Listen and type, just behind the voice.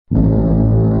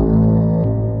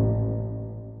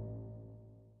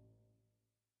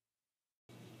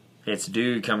It's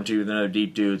Dude coming to you with another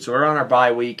Deep Dude. So we're on our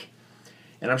bye week,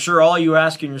 and I'm sure all you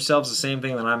asking yourselves the same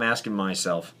thing that I'm asking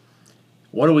myself.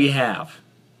 What do we have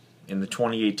in the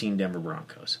 2018 Denver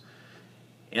Broncos?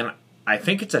 And I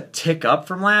think it's a tick up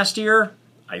from last year.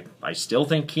 I still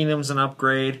think Keenum's an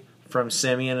upgrade from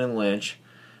Simeon and Lynch.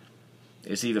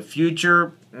 Is he the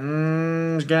future? He's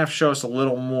going to have to show us a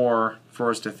little more for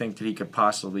us to think that he could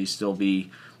possibly still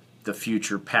be the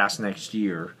future past next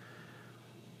year.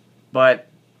 But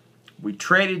we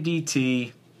traded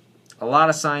DT. A lot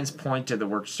of signs point to that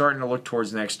we're starting to look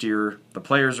towards next year. The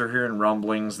players are hearing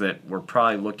rumblings that we're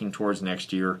probably looking towards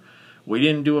next year. We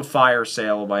didn't do a fire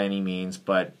sale by any means,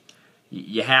 but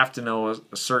you have to know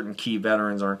certain key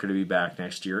veterans aren't going to be back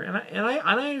next year. And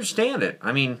I understand it.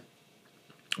 I mean,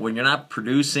 when you're not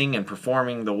producing and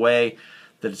performing the way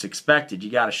that it's expected, you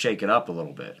got to shake it up a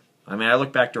little bit. I mean, I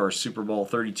look back to our Super Bowl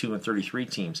 32 and 33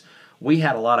 teams. We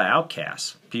had a lot of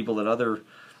outcasts, people that other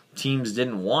teams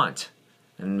didn't want.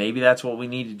 And maybe that's what we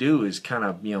need to do is kind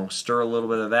of, stir a little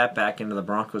bit of that back into the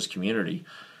Broncos community.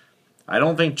 I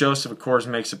don't think Joseph, of course,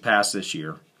 makes it past this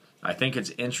year. I think it's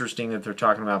interesting that they're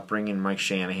talking about bringing Mike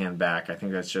Shanahan back. I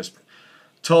think that's just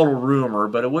total rumor,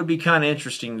 but it would be kind of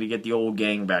interesting to get the old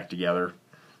gang back together.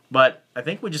 But I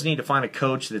think we just need to find a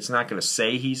coach that's not going to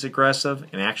say he's aggressive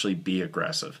and actually be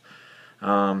aggressive.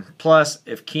 Plus,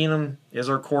 if Keenum is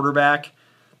our quarterback,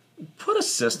 put a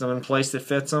system in place that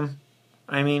fits him.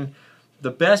 I mean,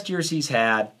 the best years he's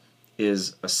had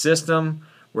is a system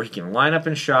where he can line up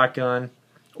in shotgun,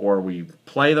 or we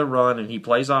play the run and he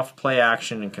plays off play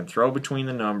action and can throw between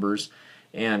the numbers.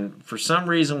 And for some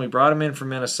reason, we brought him in from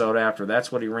Minnesota after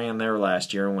that's what he ran there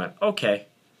last year and went, okay,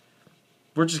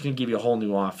 we're just going to give you a whole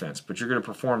new offense, but you're going to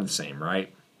perform the same,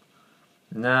 right?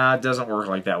 Nah, it doesn't work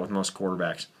like that with most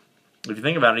quarterbacks. If you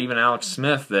think about it, even Alex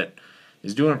Smith, that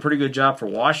is doing a pretty good job for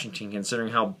Washington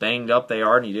considering how banged up they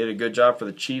are, and he did a good job for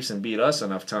the Chiefs and beat us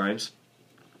enough times.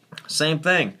 Same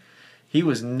thing. He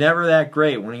was never that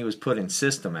great when he was put in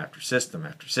system after system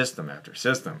after system after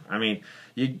system. I mean,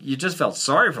 you just felt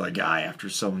sorry for the guy after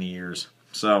so many years.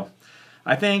 So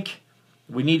I think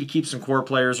we need to keep some core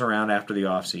players around after the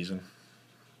offseason.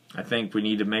 I think we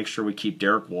need to make sure we keep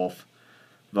Derek Wolfe,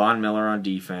 Von Miller on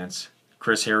defense,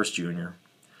 Chris Harris Jr.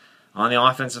 On the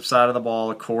offensive side of the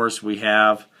ball, of course, we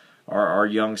have our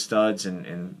young studs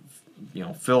and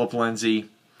Philip Lindsay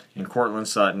and Cortland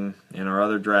Sutton and our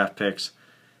other draft picks.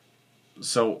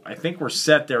 So I think we're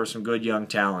set there with some good young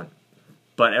talent.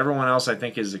 But everyone else I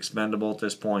think is expendable at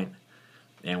this point.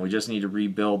 And we just need to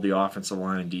rebuild the offensive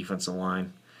line and defensive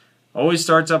line. Always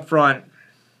starts up front.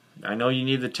 I know you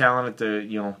need the talent at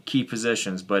the key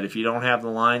positions, but if you don't have the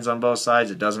lines on both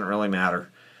sides, it doesn't really matter.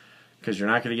 Because you're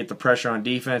not going to get the pressure on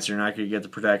defense, you're not going to get the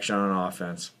protection on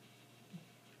offense.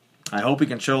 I hope we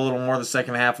can show a little more the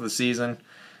second half of the season.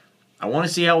 I want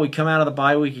to see how we come out of the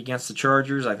bye week against the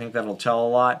Chargers. I think that'll tell a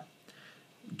lot.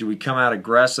 Do we come out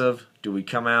aggressive? Do we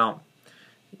come out,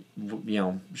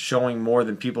 showing more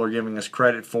than people are giving us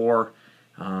credit for?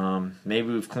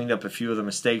 Maybe we've cleaned up a few of the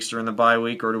mistakes during the bye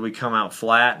week, or do we come out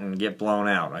flat and get blown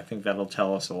out? I think that'll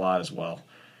tell us a lot as well.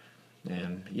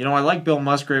 And, I like Bill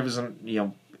Musgrave as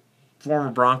a,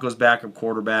 former Broncos backup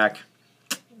quarterback.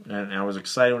 And I was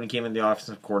excited when he came in the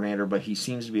offensive coordinator, but he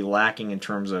seems to be lacking in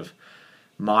terms of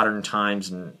modern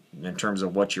times and in terms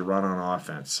of what you run on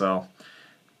offense. So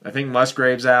I think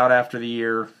Musgrave's out after the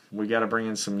year. We got to bring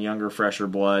in some younger, fresher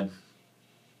blood.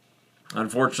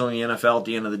 Unfortunately, the NFL at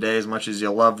the end of the day, as much as you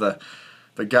love the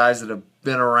guys that have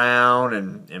been around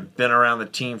and been around the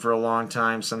team for a long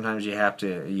time, sometimes you have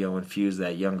to infuse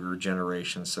that younger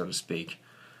generation, so to speak.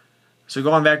 So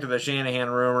going back to the Shanahan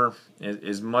rumor,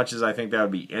 as much as I think that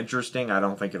would be interesting, I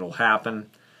don't think it'll happen.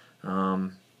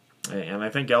 And I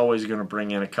think Elway's going to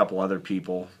bring in a couple other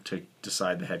people to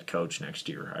decide the head coach next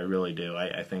year. I really do.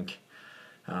 I think,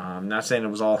 I'm not saying it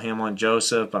was all him on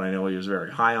Joseph, but I know he was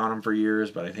very high on him for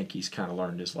years, but I think he's kind of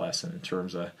learned his lesson in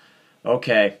terms of,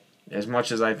 okay, as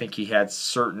much as I think he had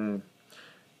certain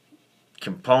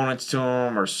components to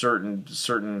him or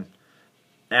certain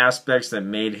aspects that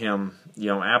made him,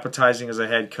 appetizing as a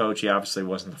head coach, he obviously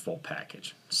wasn't the full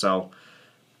package. So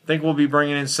I think we'll be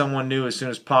bringing in someone new as soon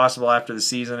as possible after the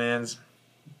season ends.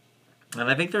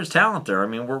 And I think there's talent there. I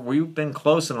mean, we've been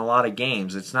close in a lot of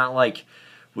games. It's not like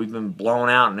we've been blown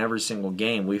out in every single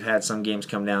game. We've had some games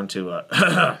come down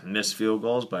to missed field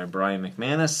goals by Brian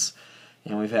McManus,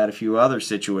 and we've had a few other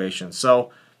situations.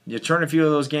 So you turn a few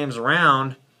of those games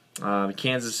around. The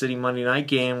Kansas City Monday night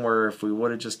game, where if we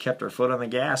would have just kept our foot on the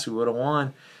gas, we would have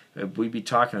won. We'd be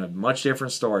talking a much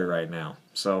different story right now.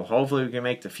 So hopefully we can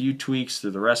make the few tweaks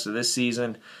through the rest of this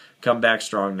season, come back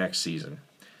strong next season.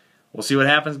 We'll see what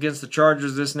happens against the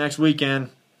Chargers this next weekend.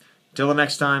 Till the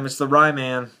next time, it's the Rye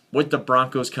Man with the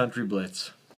Broncos Country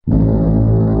Blitz.